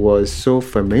Guangcheng was so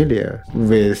familiar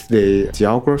with the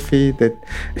geography that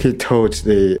he told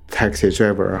the taxi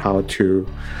driver how to,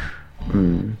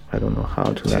 I don't know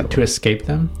how to escape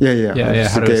them? Yeah.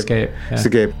 How to escape. Yeah.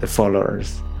 Escape the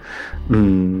followers.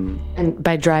 And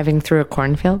by driving through a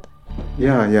cornfield?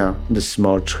 Yeah. The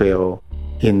small trail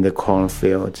in the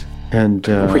cornfield. And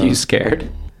were you scared?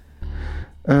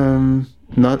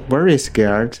 Not very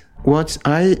scared. What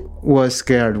I was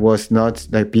scared was not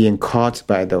like being caught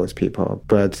by those people,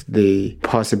 but the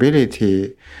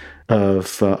possibility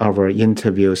of our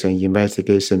interviews and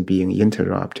investigation being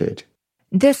interrupted.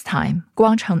 This time,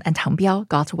 Guangcheng and Teng Biao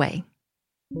got away.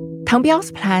 Teng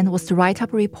Biao's plan was to write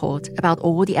up a report about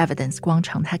all the evidence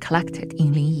Guangcheng had collected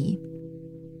in Linyi.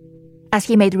 As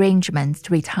he made arrangements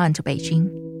to return to Beijing,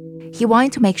 he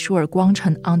wanted to make sure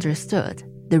Guangcheng understood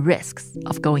the risks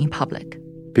of going public.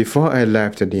 Before I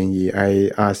left Linyi,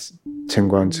 I asked Chen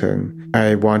Guangcheng,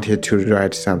 I wanted to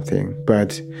write something,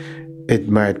 but it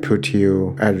might put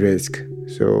you at risk,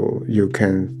 so you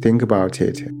can think about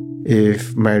it.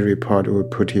 If my report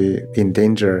would put you in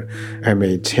danger, I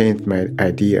may change my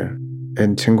idea.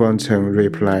 And Chen Guangcheng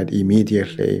replied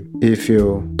immediately, if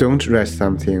you don't write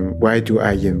something, why do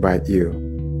I invite you?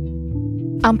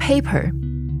 On paper,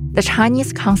 the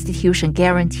Chinese Constitution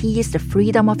guarantees the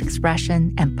freedom of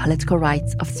expression and political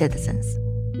rights of citizens.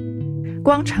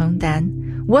 Guangcheng,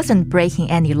 then, wasn't breaking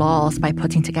any laws by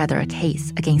putting together a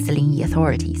case against the Linyi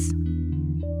authorities.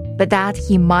 But that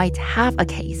he might have a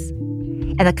case,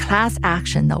 and a class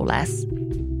action no less,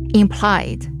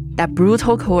 implied that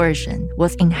brutal coercion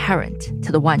was inherent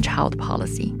to the one-child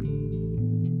policy.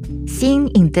 Seen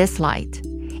in this light,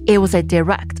 it was a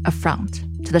direct affront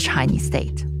to the Chinese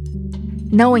state.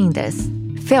 Knowing this,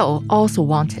 Phil also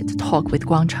wanted to talk with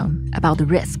Guangcheng about the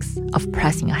risks of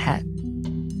pressing ahead.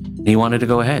 He wanted to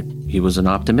go ahead. He was an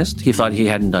optimist. He thought he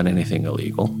hadn't done anything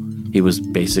illegal. He was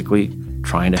basically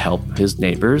trying to help his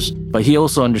neighbors. But he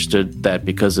also understood that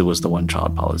because it was the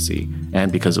one-child policy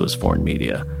and because it was foreign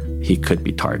media, he could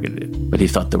be targeted. But he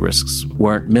thought the risks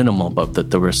weren't minimal, but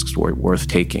that the risks were worth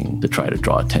taking to try to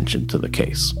draw attention to the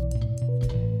case.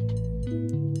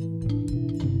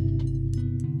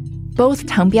 Both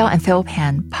Teng Biao and Phil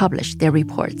Pan published their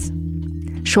reports.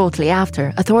 Shortly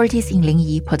after, authorities in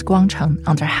Linyi put Guangcheng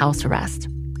under house arrest.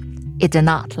 It did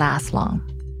not last long.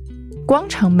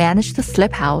 Guangcheng managed to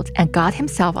slip out and got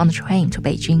himself on the train to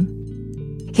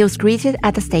Beijing. He was greeted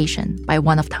at the station by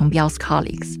one of Teng Biao's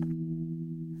colleagues.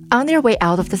 On their way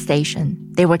out of the station,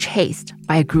 they were chased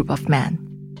by a group of men.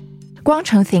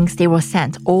 Guangcheng thinks they were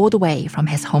sent all the way from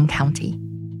his home county.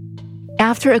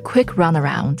 After a quick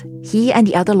runaround, he and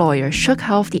the other lawyer shook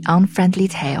off the unfriendly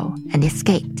tail and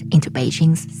escaped into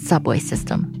Beijing's subway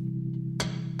system.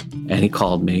 And he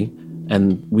called me,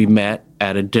 and we met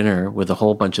at a dinner with a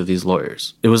whole bunch of these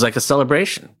lawyers. It was like a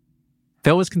celebration.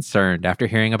 Phil was concerned after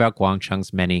hearing about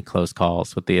Guangcheng's many close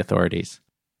calls with the authorities.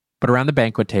 But around the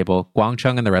banquet table,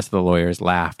 Guangcheng and the rest of the lawyers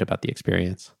laughed about the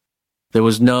experience. There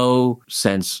was no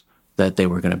sense that they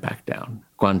were going to back down.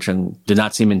 Guangcheng did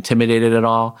not seem intimidated at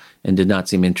all and did not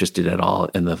seem interested at all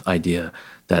in the idea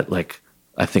that,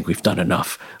 I think we've done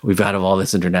enough. We've had all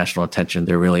this international attention.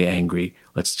 They're really angry.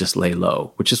 Let's just lay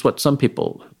low, which is what some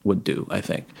people would do, I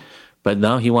think. But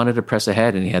no, he wanted to press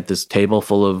ahead, and he had this table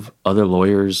full of other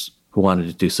lawyers who wanted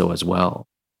to do so as well.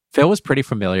 Phil was pretty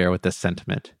familiar with this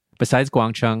sentiment. Besides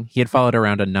Guangcheng, he had followed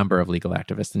around a number of legal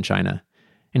activists in China,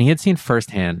 and he had seen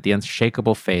firsthand the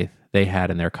unshakable faith they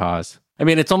had in their cause. I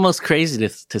mean, it's almost crazy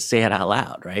to say it out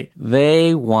loud, right?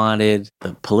 They wanted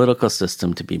the political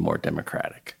system to be more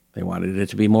democratic. They wanted it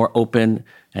to be more open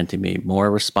and to be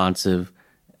more responsive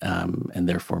and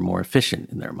therefore more efficient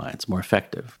in their minds, more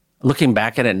effective. Looking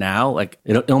back at it now,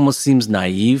 it almost seems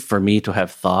naive for me to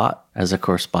have thought as a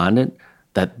correspondent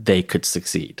that they could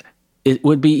succeed. It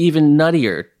would be even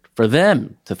nuttier for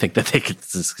them to think that they could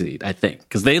succeed, I think,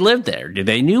 because they lived there.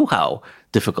 They knew how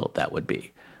difficult that would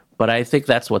be. But I think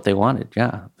that's what they wanted,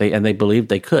 yeah. They believed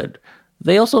they could.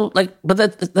 They also, but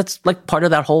that's part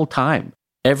of that whole time.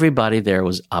 Everybody there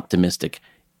was optimistic,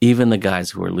 even the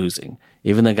guys who were losing,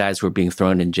 even the guys who were being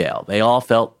thrown in jail. They all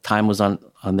felt time was on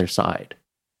their side.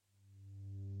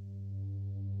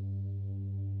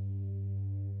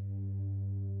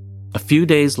 A few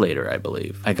days later, I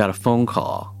believe, I got a phone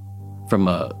call from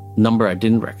a number I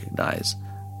didn't recognize.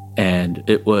 And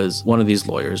it was one of these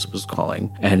lawyers was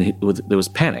calling, and there was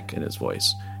panic in his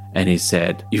voice. And he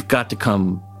said, "You've got to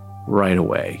come right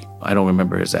away." I don't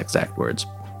remember his exact words,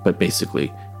 but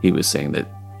basically he was saying that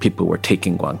people were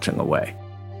taking Guangcheng away.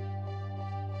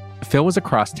 Phil was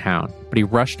across town, but he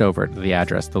rushed over to the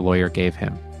address the lawyer gave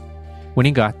him. When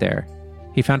he got there,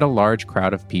 he found a large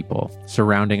crowd of people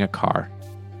surrounding a car.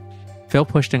 Phil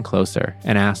pushed in closer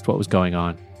and asked what was going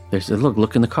on. They said,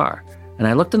 look in the car. And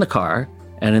I looked in the car,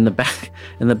 and in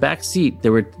the back seat,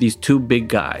 there were these two big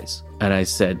guys. And I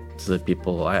said to the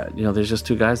people, there's just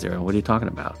two guys there. What are you talking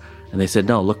about? And they said,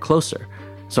 no, look closer.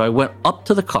 So I went up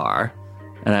to the car,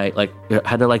 and I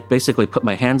had to basically put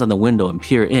my hands on the window and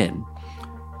peer in.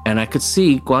 And I could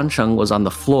see Guangcheng was on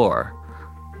the floor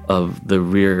of the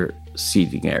rear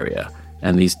seating area.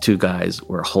 And these two guys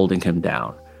were holding him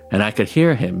down. And I could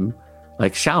hear him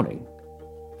shouting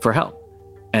for help.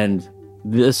 And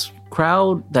this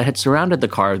crowd that had surrounded the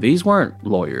car, these weren't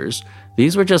lawyers.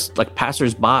 These were just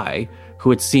passersby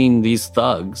who had seen these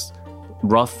thugs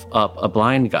rough up a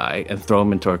blind guy and throw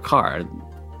him into a car.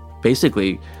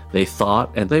 Basically, they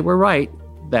thought, and they were right,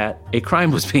 that a crime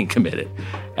was being committed.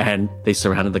 And they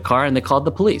surrounded the car and they called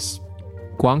the police.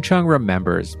 Guangcheng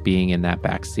remembers being in that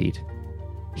back seat.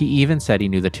 He even said he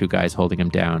knew the two guys holding him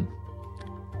down.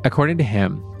 According to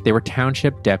him, they were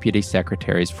township deputy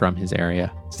secretaries from his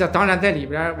area.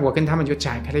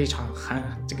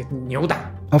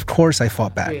 Of course I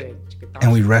fought back,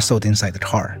 and we wrestled inside the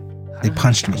car. They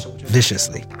punched me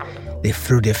viciously. They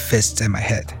threw their fists at my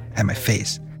head, at my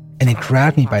face, and they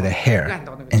grabbed me by the hair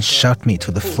and shoved me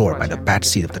to the floor by the back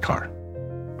seat of the car.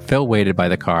 Phil waited by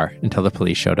the car until the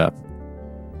police showed up.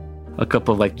 A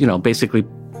couple of basically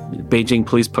Beijing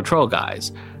police patrol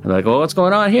guys. And they're well, what's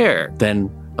going on here?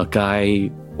 Then a guy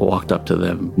walked up to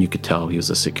them. You could tell he was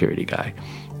a security guy.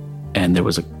 And there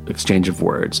was an exchange of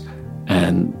words.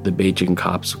 And the Beijing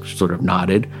cops sort of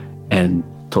nodded and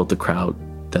told the crowd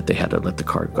that they had to let the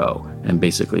car go and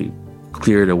basically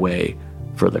cleared a way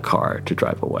for the car to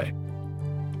drive away.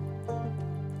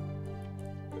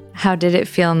 How did it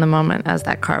feel in the moment as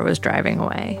that car was driving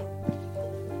away?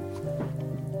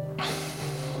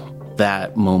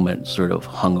 That moment sort of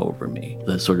hung over me,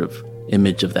 the sort of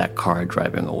image of that car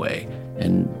driving away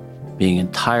and being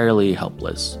entirely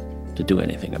helpless to do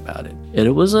anything about it. And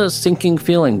it was a sinking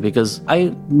feeling because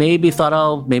I maybe thought,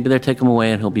 oh, maybe they're taking him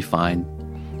away and he'll be fine.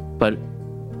 But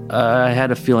I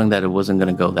had a feeling that it wasn't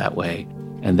going to go that way.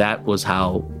 And that was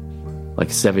how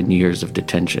 7 years of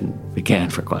detention began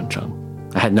for Guangcheng.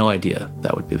 I had no idea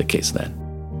that would be the case then.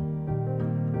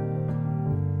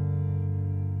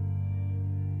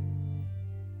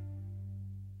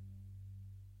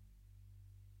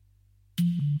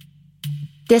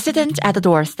 Dissident at the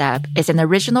Doorstep is an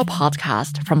original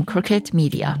podcast from Crooked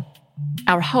Media.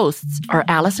 Our hosts are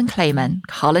Alison Clayman,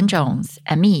 Colin Jones,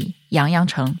 and me, Yang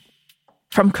Cheng.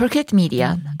 From Crooked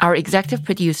Media, our executive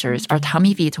producers are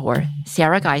Tommy Vitor,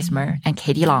 Sarah Geismer, and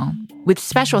Katie Long, with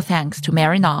special thanks to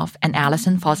Mary Knopf and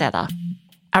Alison Falzetta.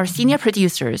 Our senior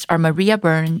producers are Maria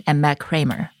Byrne and Meg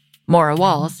Kramer. Maura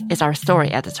Walls is our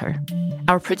story editor.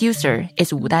 Our producer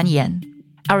is Wu Dan Yan.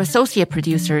 Our associate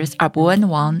producers are Bowen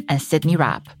Wang and Sydney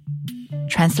Rapp.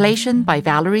 Translation by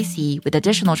Valerie C. with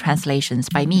additional translations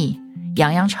by me,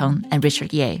 Yang Cheng, and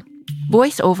Richard Ye.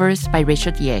 Voiceovers by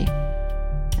Richard Ye.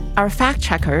 Our fact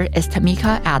checker is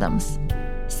Tamika Adams.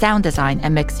 Sound design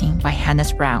and mixing by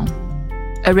Hannes Brown.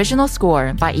 Original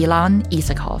score by Ilan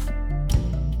Isakov.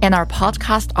 And our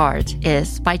podcast art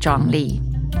is by Zhang Li.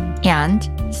 And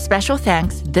special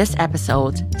thanks this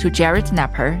episode to Jared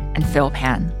Nepper and Phil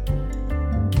Pan.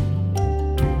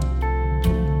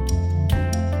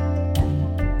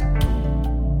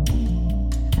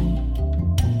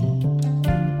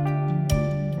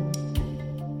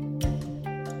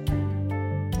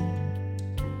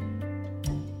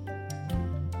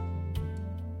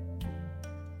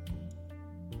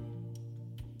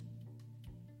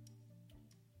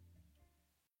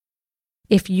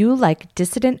 If you like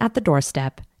Dissident at the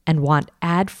Doorstep and want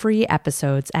ad-free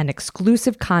episodes and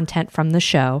exclusive content from the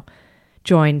show,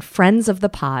 join Friends of the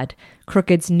Pod,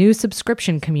 Crooked's new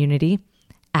subscription community,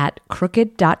 at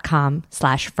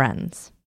crooked.com/friends.